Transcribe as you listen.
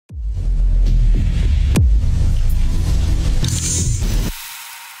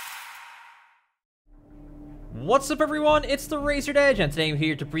What's up everyone, it's the Razored Edge, and today I'm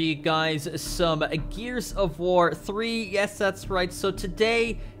here to bring you guys some Gears of War 3. Yes, that's right. So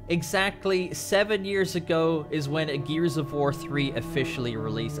today, exactly 7 years ago, is when Gears of War 3 officially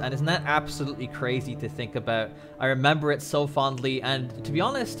released. And isn't that absolutely crazy to think about? I remember it so fondly, and to be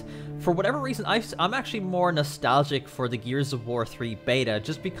honest, for whatever reason, I'm actually more nostalgic for the Gears of War 3 beta,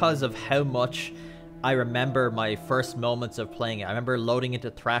 just because of how much I remember my first moments of playing it. I remember loading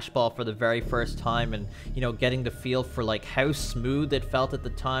into Thrashball for the very first time and, you know, getting the feel for, like, how smooth it felt at the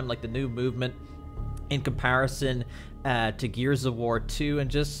time, like the new movement in comparison to Gears of War 2,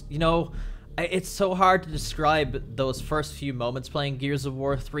 and just, you know, it's so hard to describe those first few moments playing Gears of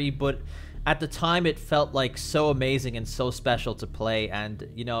War 3, but at the time it felt like so amazing and so special to play, and,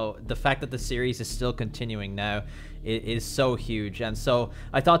 you know, the fact that the series is still continuing now is so huge. And so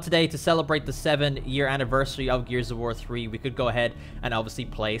I thought today, to celebrate the 7-year anniversary of Gears of War 3, we could go ahead and obviously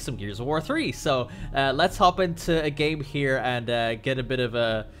play some Gears of War 3. So let's hop into a game here and get a bit of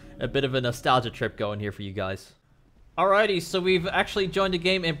a nostalgia trip going here for you guys. Alrighty, so we've actually joined a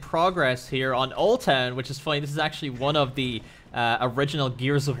game in progress here on Old Town, which is funny. This is actually one of the original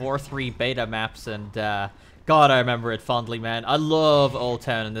Gears of War 3 beta maps, and God, I remember it fondly, man. I love Old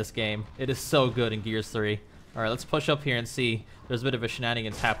Town in this game. It is so good in Gears 3. Alright, let's push up here and see. There's a bit of a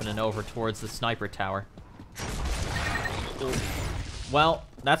shenanigans happening over towards the sniper tower. Ooh. Well,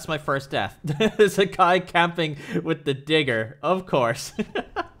 that's my first death. There's a guy camping with the digger, of course.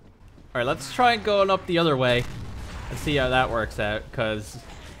 Alright, let's try and going up the other way and see how that works out, because,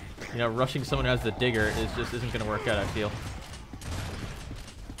 you know, rushing someone who has the digger isn't going to work out, I feel.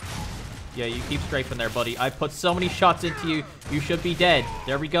 Yeah, you keep strafing there, buddy. I put so many shots into you, you should be dead.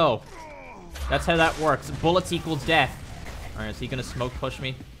 There we go. That's how that works. Bullets equals death. Alright, is he gonna smoke push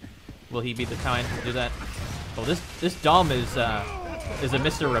me? Will he be the kind to do that? Oh, this Dom is a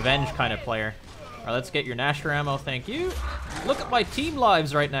Mr. Revenge kind of player. Alright, let's get your Nasher ammo, thank you. Look at my team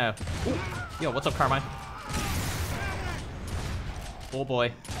lives right now. Ooh. Yo, what's up, Carmine? Oh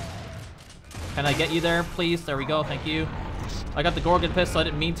boy. Can I get you there, please? There we go, thank you. I got the Gorgon pistol, I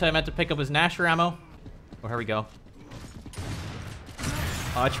didn't mean to. I meant to pick up his Nasher ammo. Oh, here we go.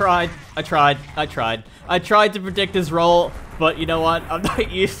 I tried to predict his roll, but you know what? I'm not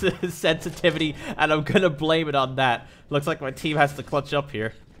used to his sensitivity, and I'm gonna blame it on that. Looks like my team has to clutch up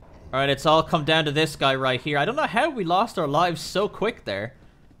here. Alright, it's all come down to this guy right here. I don't know how we lost our lives so quick there,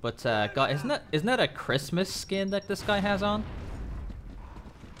 but God, isn't that a Christmas skin that this guy has on?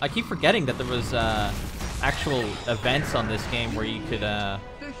 I keep forgetting that there was actual events on this game where you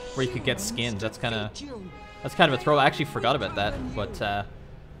could get skins. That's kind of a throw. I actually forgot about that, but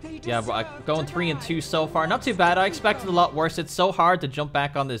yeah, going 3-2 so far. Not too bad. I expected a lot worse. It's so hard to jump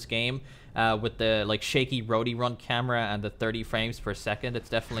back on this game with the, like, shaky roadie run camera and the 30 frames per second. It's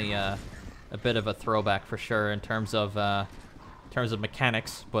definitely a bit of a throwback for sure in terms of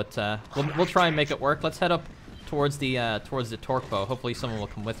mechanics. But we'll try and make it work. Let's head up towards the torque bow. Hopefully someone will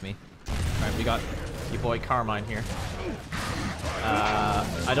come with me. All right, we got your boy Carmine here.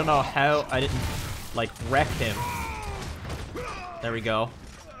 I don't know how I didn't, like, wreck him. There we go.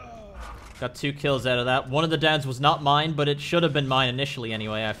 Got 2 kills out of that. One of the downs was not mine, but it should have been mine initially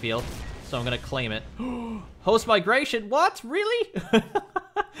anyway, I feel. So I'm gonna claim it. Host migration? What? Really?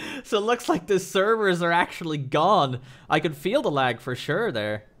 So it looks like the servers are actually gone. I could feel the lag for sure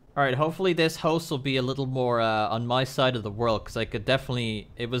there. Alright, hopefully this host will be a little more on my side of the world, because I could definitely...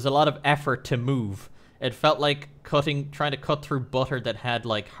 It was a lot of effort to move. It felt like trying to cut through butter that had,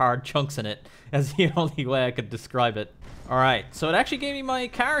 like, hard chunks in it. That's the only way I could describe it. Alright, so it actually gave me my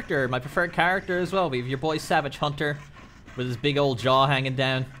character, my preferred character as well. We have your boy Savage Hunter with his big old jaw hanging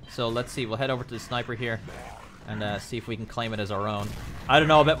down. So let's see, we'll head over to the sniper here and see if we can claim it as our own. I don't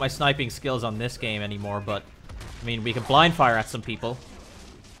know about my sniping skills on this game anymore, but I mean, we can blind fire at some people.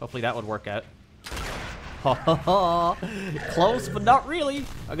 Hopefully that would work out. Close, but not really.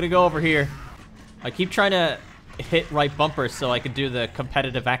 I'm gonna go over here. I keep trying to hit right bumpers so I can do the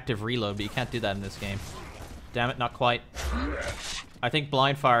competitive active reload, but you can't do that in this game. Damn it, not quite. I think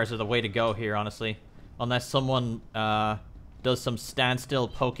blind fires are the way to go here, honestly. Unless someone does some standstill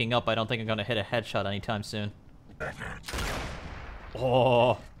poking up, I don't think I'm going to hit a headshot anytime soon.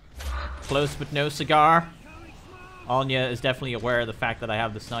 Oh, close but no cigar. Anya is definitely aware of the fact that I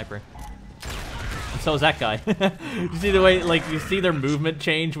have the sniper. And so is that guy. You see the way, like, you see their movement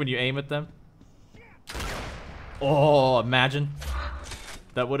change when you aim at them? Oh, imagine.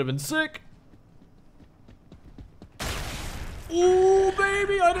 That would have been sick. Ooh,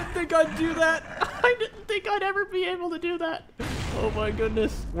 baby, I didn't think I'd do that. I didn't think I'd ever be able to do that. Oh my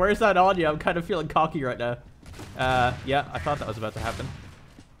goodness. Where's that Anya? I'm kind of feeling cocky right now. Yeah, I thought that was about to happen.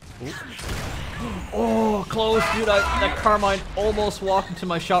 Ooh. Oh, close, dude. That Carmine almost walked into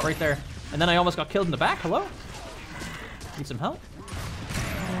my shot right there. And then I almost got killed in the back. Hello? Need some help?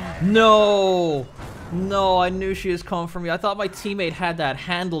 No! No, I knew she was coming for me. I thought my teammate had that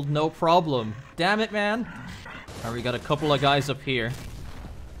handled no problem. Damn it, man. Alright, we got a couple of guys up here.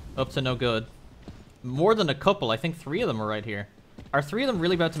 Up to no good. More than a couple. I think 3 of them are right here. Are 3 of them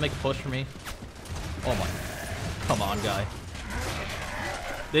really about to make a push for me? Oh my. Come on, guy.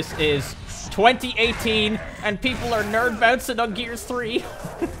 This is 2018, and people are nerd bouncing on Gears 3.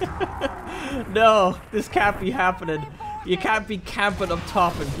 No, this can't be happening. You can't be camping up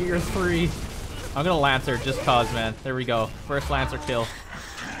top in Gears 3. I'm gonna Lancer just cause, man. There we go. First Lancer kill.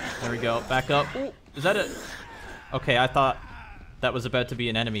 There we go. Back up. Ooh, is that a... Okay, I thought that was about to be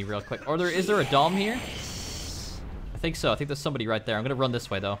an enemy real quick. Or is there a Dom here? I think so. I think there's somebody right there. I'm gonna run this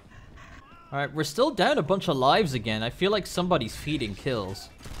way, though. Alright, we're still down a bunch of lives again. I feel like somebody's feeding kills.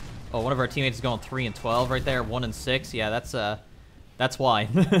 Oh, one of our teammates is going 3 and 12 right there. 1 and 6. Yeah, that's why.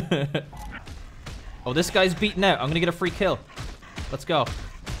 Oh, this guy's beaten out. I'm gonna get a free kill. Let's go.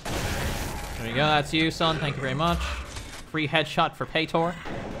 There you go. That's you, son. Thank you very much. Free headshot for Paytor.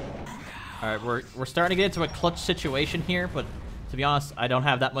 Alright, we're starting to get into a clutch situation here, but to be honest, I don't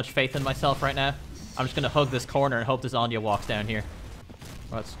have that much faith in myself right now. I'm just gonna hug this corner and hope this Anya walks down here.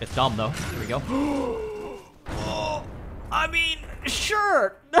 Well, it's dumb, though. Here we go. Oh, I mean,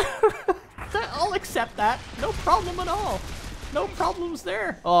 sure. I'll accept that. No problem at all. No problems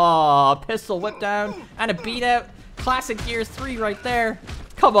there. Oh, a pistol whip down and a beat out. Classic Gears 3 right there.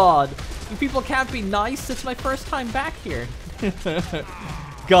 Come on. You people can't be nice. It's my first time back here.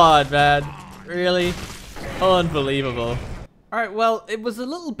 God, man. Really? Unbelievable. Alright, well, it was a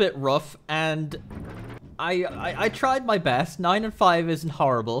little bit rough, and I tried my best. 9 and 5 isn't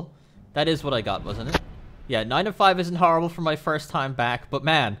horrible. That is what I got, wasn't it? Yeah, 9 and 5 isn't horrible for my first time back, but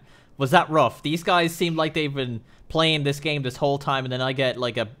man, was that rough. These guys seem like they've been playing this game this whole time, and then I get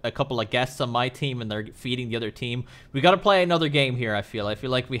like a couple of guests on my team, and they're feeding the other team. We gotta play another game here, I feel. I feel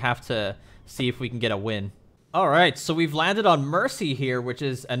like we have to see if we can get a win. Alright, so we've landed on Mercy here, which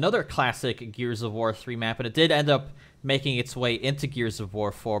is another classic Gears of War 3 map, and it did end up making its way into Gears of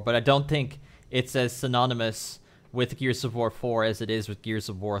War 4, but I don't think it's as synonymous with Gears of War 4 as it is with Gears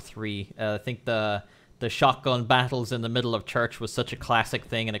of War 3. I think the shotgun battles in the middle of church was such a classic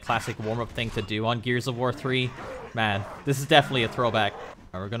thing and a classic warm-up thing to do on Gears of War 3. Man, this is definitely a throwback.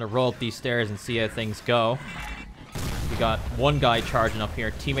 We're gonna roll up these stairs and see how things go. We got one guy charging up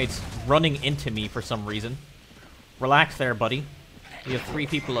here. Teammates running into me for some reason. Relax there, buddy. We have 3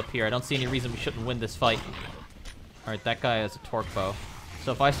 people up here. I don't see any reason we shouldn't win this fight. Alright, that guy has a torque bow.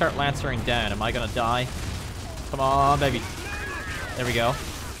 So if I start lancering down, am I gonna die? Come on, baby. There we go.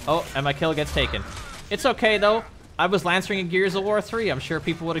 Oh, and my kill gets taken. It's okay, though. I was lancering in Gears of War 3. I'm sure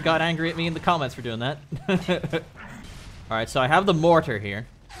people would have got angry at me in the comments for doing that. Alright, so I have the mortar here.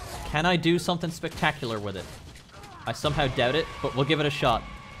 Can I do something spectacular with it? I somehow doubt it, but we'll give it a shot.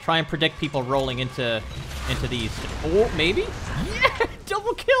 Try and predict people rolling into these. Oh, maybe? Yeah!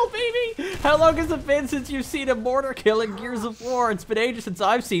 Double kill, baby! How long has it been since you've seen a mortar kill in Gears of War? It's been ages since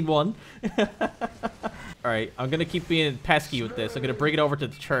I've seen one. Alright, I'm gonna keep being pesky with this. I'm gonna bring it over to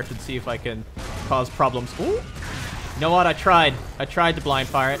the church and see if I can cause problems. Ooh! You know what? I tried to blind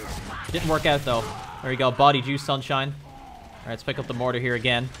fire it. It didn't work out, though. There you go. Body juice, sunshine. Alright, let's pick up the mortar here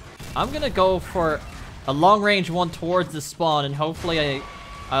again. I'm gonna go for a long-range one towards the spawn, and hopefully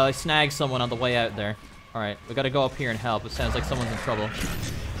I snag someone on the way out there. Alright, we gotta go up here and help. It sounds like someone's in trouble.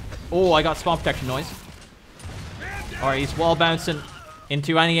 Oh, I got spawn protection noise. Alright, he's wall bouncing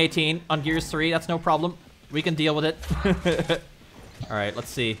into any 18 on Gears 3. That's no problem. We can deal with it. Alright, let's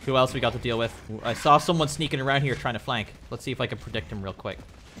see. Who else we got to deal with? I saw someone sneaking around here trying to flank. Let's see if I can predict him real quick.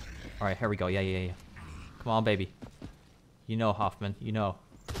 Alright, here we go. Yeah. Come on, baby. You know, Hoffman. You know.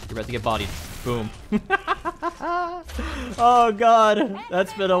 You're about to get bodied. Boom. Oh, God.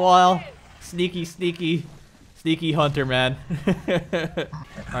 That's been a while. Sneaky hunter, man.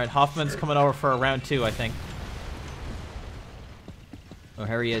 Alright, Hoffman's coming over for a round 2, I think. Oh,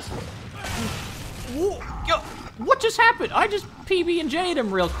 here he is. Whoa, yo, what just happened? I just PB&J'd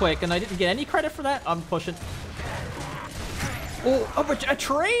him real quick, and I didn't get any credit for that. I'm pushing. Oh, a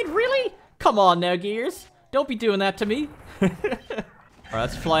trade? Really? Come on now, Gears. Don't be doing that to me. Alright,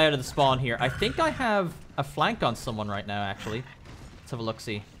 let's fly out of the spawn here. I think I have a flank on someone right now, actually. Let's have a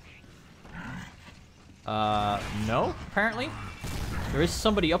look-see. No, apparently. There is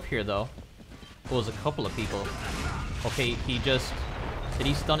somebody up here, though. Well, there's a couple of people. Okay, did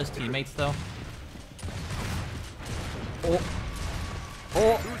he stun his teammates, though?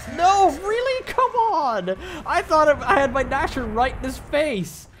 Oh, no, really? Come on! I thought I had my Nasher right in his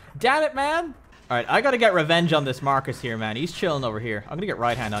face. Damn it, man. Alright, I gotta get revenge on this Marcus here, man. He's chilling over here. I'm gonna get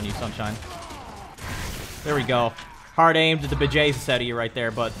right hand on you, Sunshine. There we go. Hard aimed at the bejesus out of you right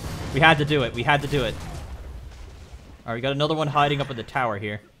there, but we had to do it. We had to do it. Alright, we got another one hiding up in the tower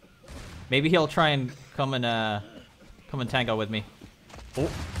here. Maybe he'll try and come and tango with me. Oh.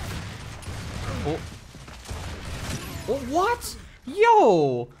 Oh. Oh, what?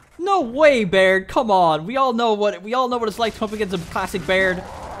 Yo! No way, Baird. Come on. We all know what it's like to come up against a classic Baird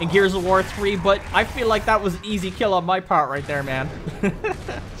in Gears of War 3, but I feel like that was an easy kill on my part right there, man.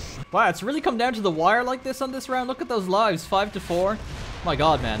 Wow, it's really come down to the wire like this on this round. Look at those lives, 5-4. My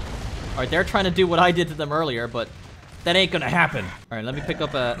God, man. All right, they're trying to do what I did to them earlier, but that ain't gonna happen. All right, let me pick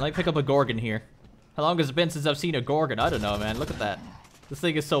up a Gorgon here. How long has it been since I've seen a Gorgon? I don't know, man. Look at that. This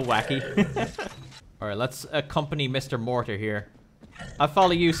thing is so wacky. All right, let's accompany Mr. Mortar here. I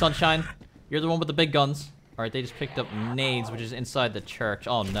follow you, Sunshine. You're the one with the big guns. All right, they just picked up nades, which is inside the church.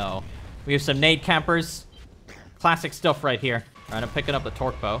 Oh, no. We have some nade campers. Classic stuff right here. All right, I'm picking up the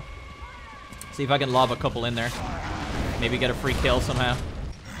torque bow. See if I can lob a couple in there. Maybe get a free kill somehow.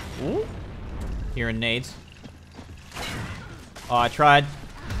 Ooh. Hearing nades. Oh, I tried.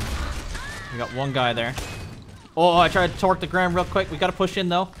 We got one guy there. Oh, I tried to torque the ground real quick. We got to push in,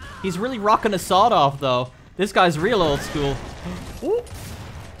 though. He's really rocking a sawed off, though. This guy's real old school. Ooh.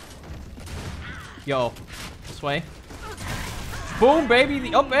 Yo. This way. Boom, baby.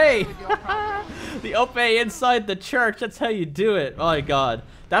 The up A. The up A inside the church. That's how you do it. Oh, my God.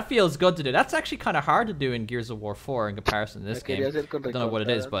 That feels good to do. That's actually kind of hard to do in Gears of War 4 in comparison to this game. I don't know what it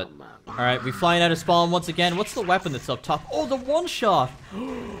is, but... Alright, we flying out of spawn once again. What's the weapon that's up top? Oh, the one-shot.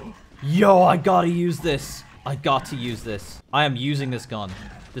 Yo, I gotta use this. I got to use this. I am using this gun.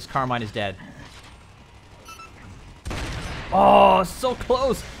 This Carmine is dead. Oh, so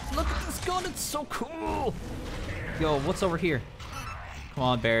close. Look at this gun. It's so cool. Yo, what's over here? Come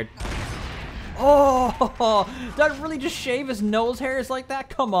on, Baird. Oh, did I really just shave his nose hairs like that?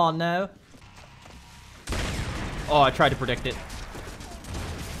 Come on now. Oh, I tried to predict it.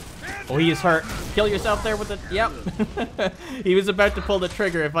 Oh, he is hurt. Kill yourself there with the... Yep. He was about to pull the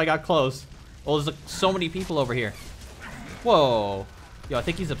trigger if I got close. Oh, there's so many people over here. Whoa. Yo, I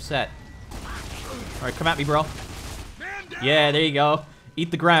think he's upset. All right, come at me, bro. Yeah, there you go.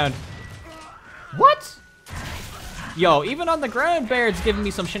 Eat the ground. What? Yo, even on the ground, Baird's giving me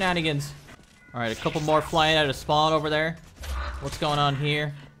some shenanigans. All right, a couple more flying out of spawn over there. What's going on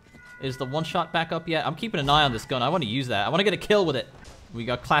here? Is the one-shot back up yet? I'm keeping an eye on this gun. I want to use that. I want to get a kill with it. We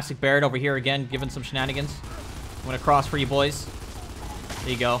got classic Baird over here again, giving some shenanigans. I'm going to cross for you boys. There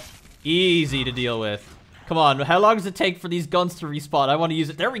you go. Easy to deal with. Come on, how long does it take for these guns to respawn? I want to use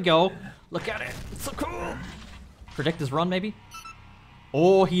it. There we go. Look at it. It's so cool. Predict his run, maybe?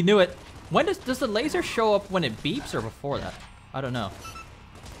 Oh, he knew it. When does the laser show up when it beeps or before that? I don't know.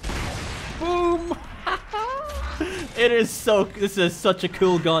 Boom! It is so... This is such a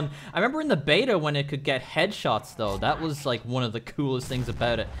cool gun. I remember in the beta when it could get headshots, though. That was, like, one of the coolest things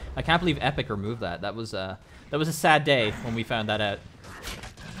about it. I can't believe Epic removed that. That was a sad day when we found that out.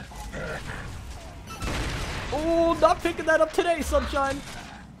 Oh, not picking that up today, Sunshine.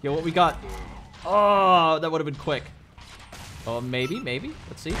 Yo, what we got? Oh, that would have been quick. Oh, maybe.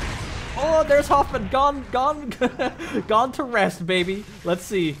 Let's see. Oh, there's Hoffman. Gone to rest, baby. Let's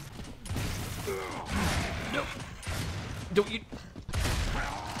see. No. Don't you...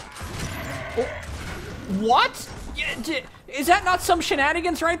 Oh. What? Is that not some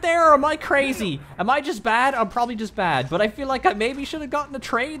shenanigans right there, or am I crazy? Am I just bad? I'm probably just bad, but I feel like I maybe should have gotten a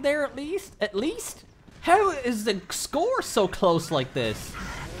trade there at least. How is the score so close like this?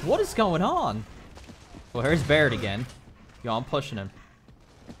 What is going on? Well, here's Baird again. Yo, I'm pushing him.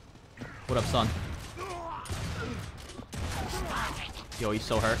 What up, son? Yo, he's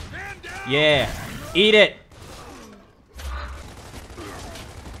so hurt. Yeah, eat it.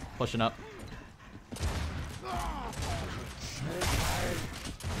 Pushing up.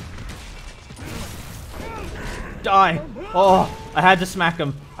 Die. Oh, I had to smack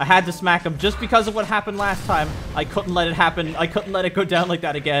him. Just because of what happened last time. I couldn't let it happen. I couldn't let it go down like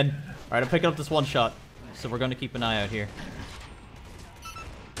that again. All right, I'm picking up this one shot. So we're going to keep an eye out here.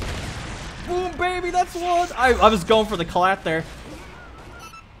 Boom, baby, that's one. I was going for the collat there.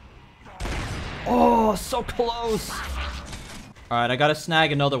 Oh, so close. All right, I got to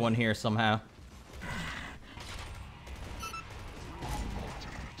snag another one here somehow.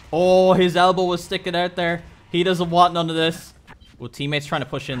 Oh, his elbow was sticking out there. He doesn't want none of this. Well, teammates trying to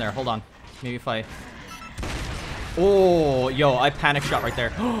push in there. Hold on. Maybe if I... Oh, yo, I panic shot right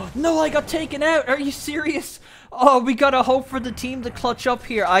there. No, I got taken out. Are you serious? Oh, we gotta hope for the team to clutch up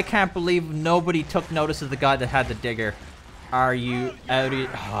here. I can't believe nobody took notice of the guy that had the digger. Are you out of...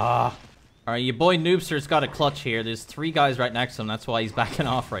 Ah. All Alright, your boy Noobster's got a clutch here. There's 3 guys right next to him. That's why he's backing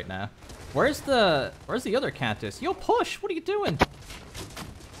off right now. Where's the other Cantus? Yo, push! What are you doing?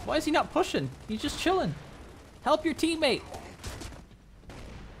 Why is he not pushing? He's just chilling. Help your teammate.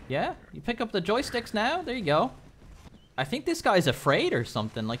 Yeah? You pick up the joysticks now? There you go. I think this guy's afraid or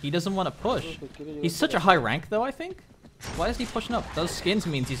something. Like, he doesn't want to push. He's such a high rank, though, I think. Why is he pushing up? Those skins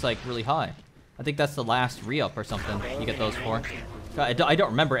means he's, like, really high. I think that's the last re-up or something you get those for. I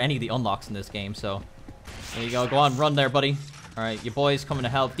don't remember any of the unlocks in this game, so... There you go. Go on, run there, buddy. Alright, your boy's coming to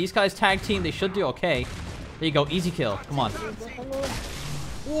help. These guys tag team. They should do okay. There you go. Easy kill. Come on.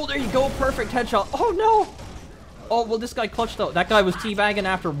 Oh, there you go. Perfect headshot. Oh, no! Oh, well, this guy clutched, though. That guy was teabagging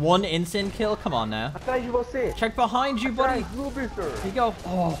after 1 instant kill. Come on, now. Check behind you, buddy. There you go.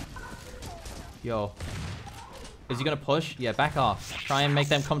 Oh. Yo. Is he gonna push? Yeah, back off. Try and make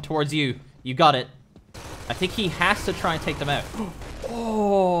them come towards you. You got it. I think he has to try and take them out.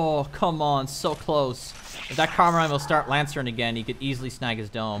 Oh, come on. So close. If that Carmine will start Lancering again, he could easily snag his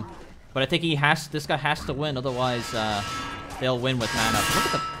dome. But I think this guy has to win, otherwise they'll win with mana. Look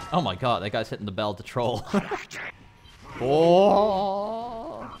at the... Oh my god, that guy's hitting the bell to troll.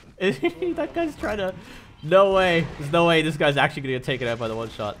 Oh. That guy's trying to... No way. There's no way this guy's actually going to get taken out by the one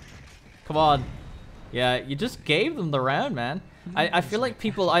shot. Come on. Yeah, you just gave them the round, man. I feel like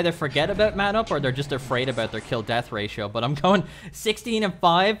people either forget about man up or they're just afraid about their kill-death ratio. But I'm going 16 and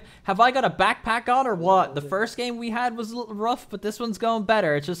 5. Have I got a backpack on or what? The first game we had was a little rough, but this one's going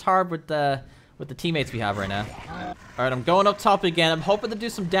better. It's just hard with the teammates we have right now. Alright, I'm going up top again. I'm hoping to do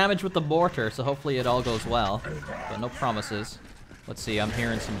some damage with the mortar, so hopefully it all goes well. But no promises. Let's see, I'm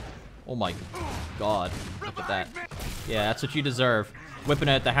hearing some... Oh my god. Look at that. Yeah, that's what you deserve. Whipping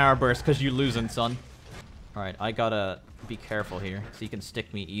out the hammer burst because you're losing, son. Alright, I gotta be careful here. So he can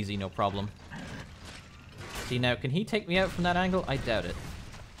stick me easy, no problem. See, now, can he take me out from that angle? I doubt it.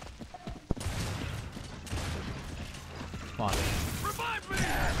 Come on.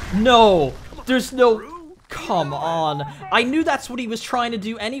 No! There's no... Come on. I knew that's what he was trying to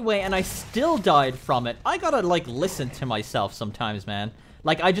do anyway, and I still died from it. I gotta, like, listen to myself sometimes, man.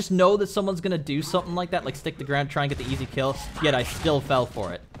 Like, I just know that someone's gonna do something like that, like stick the ground, try and get the easy kill, yet I still fell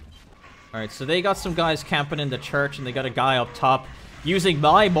for it. Alright, so they got some guys camping in the church, and they got a guy up top using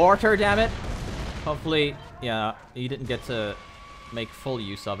my mortar, damn it. Hopefully, yeah, he didn't get to make full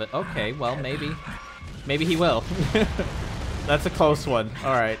use of it. Okay, well, maybe. Maybe he will. That's a close one.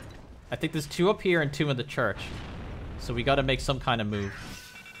 Alright. I think there's 2 up here and 2 in the church. So we gotta make some kind of move.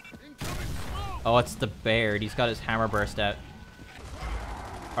 Oh, it's the bear. He's got his hammer burst out.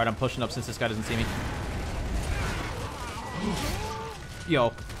 Alright, I'm pushing up since this guy doesn't see me.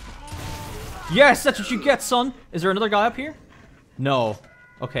 Yo. Yes, that's what you get, son. Is there another guy up here? No.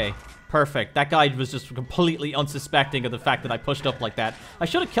 Okay, perfect. That guy was just completely unsuspecting of the fact that I pushed up like that. I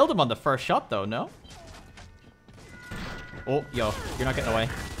should have killed him on the first shot, though, no? Oh, yo, you're not getting away.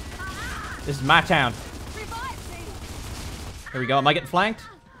 This is my town. Here we go. Am I getting flanked?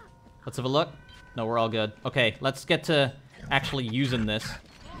 Let's have a look. No, we're all good. Okay, let's get to actually using this.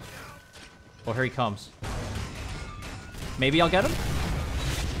 Oh, here he comes. Maybe I'll get him?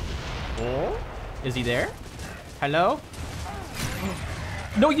 Oh, is he there? Hello?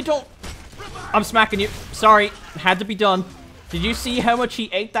 No, you don't. I'm smacking you. Sorry. Had to be done. Did you see how much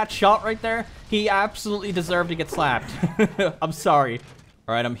he ate that shot right there? He absolutely deserved to get slapped. I'm sorry.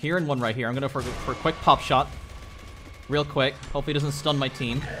 All right, I'm hearing one right here. I'm going to go for a quick pop shot. Real quick. Hopefully he doesn't stun my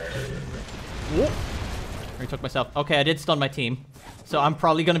team. Whoa. I took myself. Okay, I did stun my team. So I'm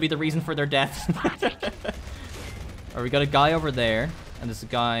probably going to be the reason for their death. All right, we got a guy over there. And there's a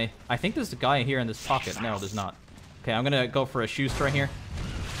guy... I think there's a guy here in this pocket. No, there's not. Okay, I'm going to go for a Schuster right here.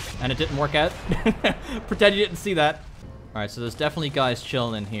 And it didn't work out. Pretend you didn't see that. All right, so there's definitely guys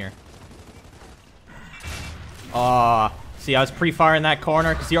chilling in here. See, I was pre-firing that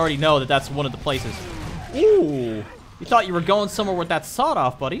corner because you already know that that's one of the places. Ooh, you thought you were going somewhere with that sawed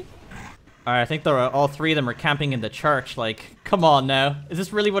off, buddy. All right, I think all 3 of them are camping in the church. Like, come on now. Is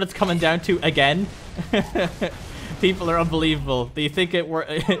this really what it's coming down to again? People are unbelievable. Do you think it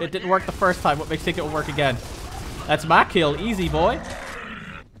didn't work the first time? What makes you think it will work again? That's my kill. Easy, boy.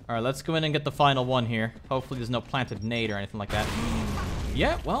 All right, let's go in and get the final one here. Hopefully there's no planted nade or anything like that.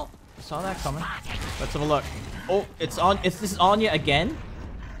 Yeah, well, saw that coming. Let's have a look. Oh, this is Anya again?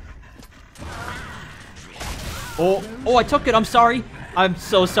 Oh, I took it. I'm sorry. I'm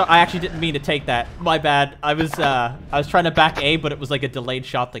so sorry. I actually didn't mean to take that. My bad. I was trying to back A, but it was like a delayed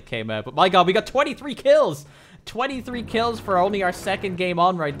shot that came out. But my god, we got 23 kills. 23 kills for only our second game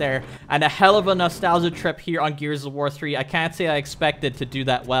on right there, and a hell of a nostalgia trip here on Gears of War 3. I can't say I expected to do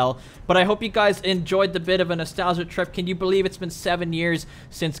that well, but I hope you guys enjoyed the bit of a nostalgia trip. Can you believe it's been 7 years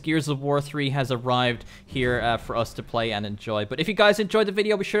since Gears of War 3 has arrived here for us to play and enjoy? But if you guys enjoyed the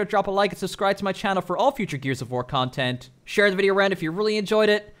video, be sure to drop a like and subscribe to my channel for all future Gears of War content. Share the video around if you really enjoyed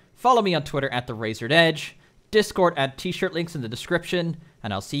it. Follow me on Twitter at TheRazoredEdge. Discord and t-shirt links in the description,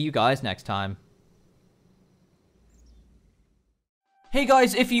 and I'll see you guys next time. Hey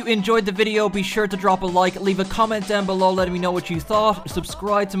guys, if you enjoyed the video, be sure to drop a like, leave a comment down below letting me know what you thought,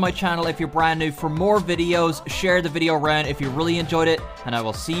 subscribe to my channel if you're brand new for more videos, share the video around if you really enjoyed it, and I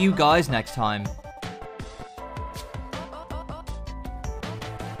will see you guys next time.